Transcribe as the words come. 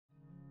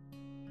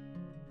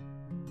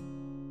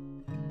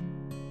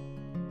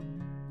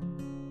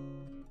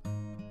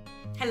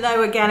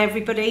Hello again,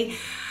 everybody.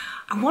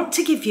 I want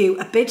to give you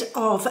a bit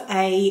of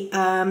a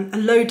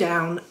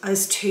lowdown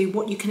as to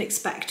what you can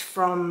expect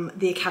from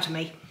the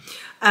Academy.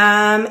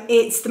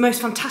 It's the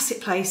most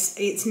fantastic place.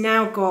 It's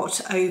now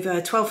got over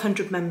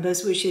 1,200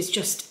 members, which is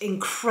just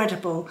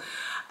incredible.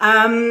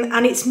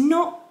 And it's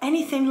not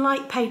anything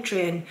like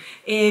Patreon.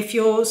 If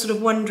you're sort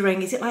of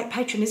wondering, is it like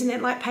Patreon? Isn't it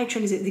like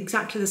Patreon? Is it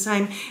exactly the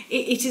same?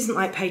 It isn't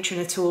like Patreon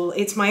at all.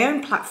 It's my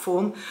own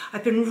platform.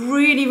 I've been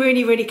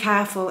really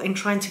careful in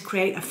trying to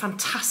create a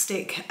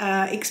fantastic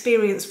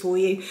experience for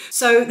you.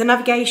 So the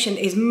navigation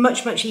is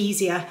much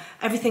easier.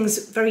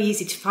 Everything's very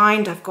easy to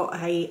find. I've got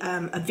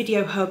a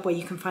video hub where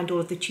you can find all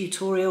of the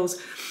tutorials.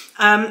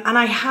 And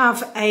I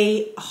have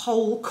a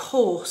whole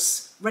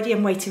course ready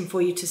and waiting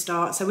for you to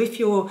start. So if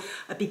you're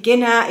a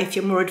beginner, if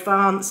you're more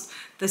advanced,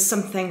 there's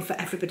something for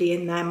everybody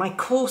in there. My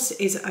course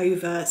is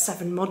over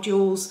 7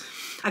 modules.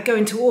 I go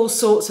into all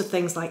sorts of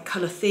things like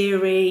colour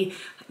theory,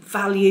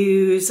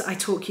 values. I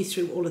talk you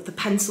through all of the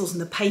pencils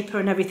and the paper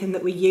and everything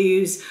that we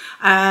use.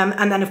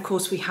 And then of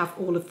course we have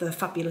all of the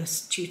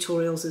fabulous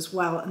tutorials as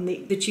well. And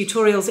the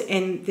tutorials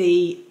in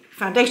the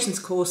Foundations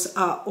course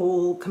are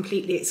all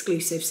completely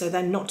exclusive, so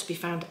they're not to be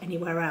found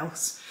anywhere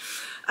else.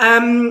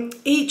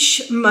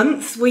 Each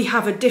month we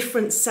have a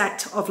different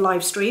set of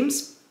live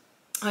streams.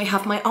 I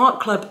have my art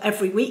club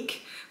every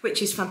week,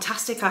 which is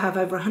fantastic. I have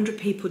over 100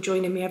 people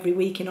joining me every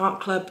week in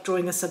art club,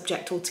 drawing a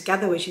subject all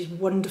together, which is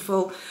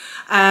wonderful.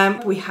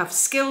 We have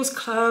skills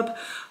club,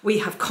 we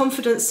have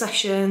confidence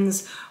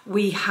sessions,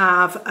 we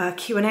have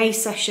Q&A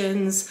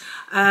sessions.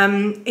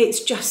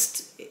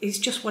 It's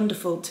just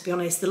wonderful, to be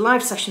honest. The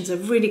live sessions are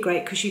really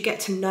great because you get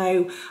to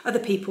know other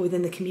people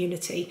within the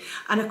community.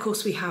 And of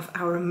course we have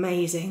our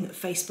amazing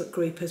Facebook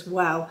group as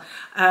well.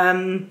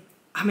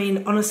 I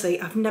mean,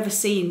 honestly, I've never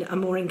seen a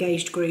more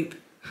engaged group.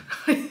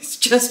 It's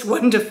just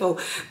wonderful.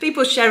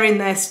 People sharing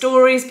their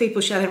stories,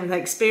 people sharing their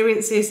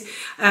experiences,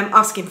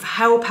 asking for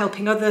help,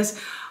 helping others.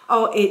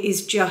 Oh, it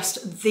is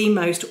just the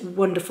most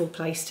wonderful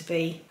place to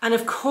be. And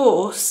of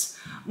course,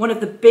 one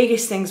of the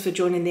biggest things for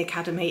joining the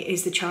Academy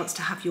is the chance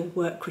to have your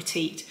work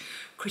critiqued.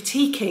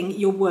 Critiquing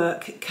your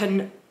work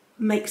can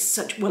make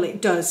such, well, it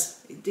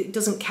does. It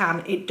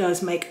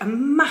does make a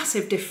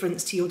massive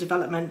difference to your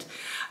development.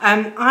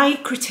 I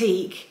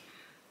critique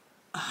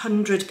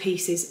 100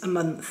 pieces a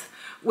month,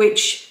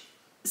 which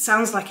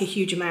sounds like a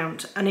huge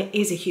amount, and it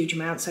is a huge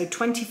amount. So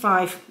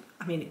 25,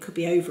 I mean, it could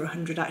be over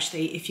 100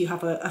 actually if you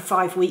have a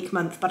 5-week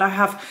month, but I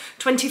have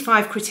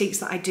 25 critiques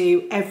that I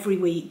do every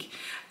week.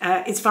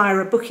 It's via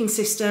a booking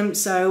system,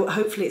 so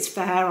hopefully it's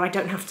fair. I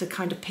don't have to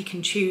kind of pick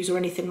and choose or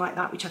anything like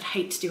that, which I'd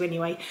hate to do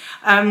anyway.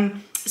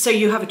 So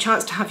you have a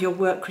chance to have your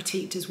work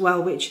critiqued as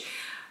well, which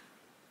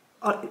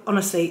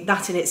honestly,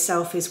 that in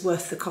itself is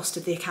worth the cost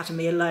of the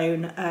Academy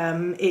alone.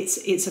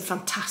 It's a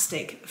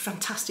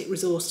fantastic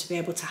resource to be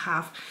able to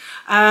have.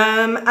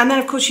 And then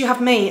of course you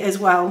have me as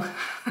well,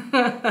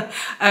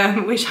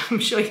 which I'm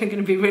sure you're going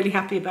to be really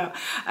happy about.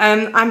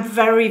 I'm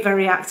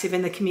very active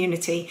in the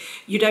community.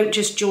 You don't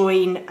just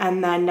join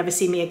and then never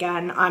see me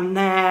again. I'm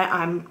there,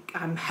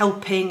 I'm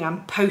helping,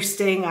 I'm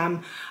posting,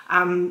 I'm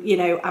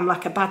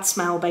like a bad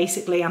smell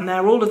basically. I'm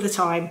there all of the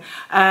time.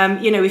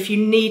 If you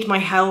need my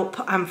help,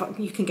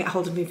 you can get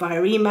hold of me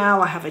via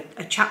email. I have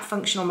a chat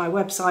function on my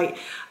website.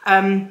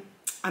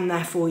 I'm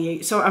there for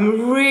you. So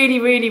I'm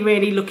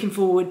really looking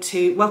forward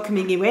to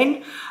welcoming you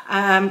in.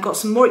 Got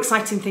some more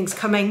exciting things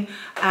coming,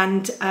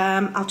 and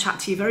I'll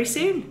chat to you very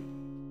soon.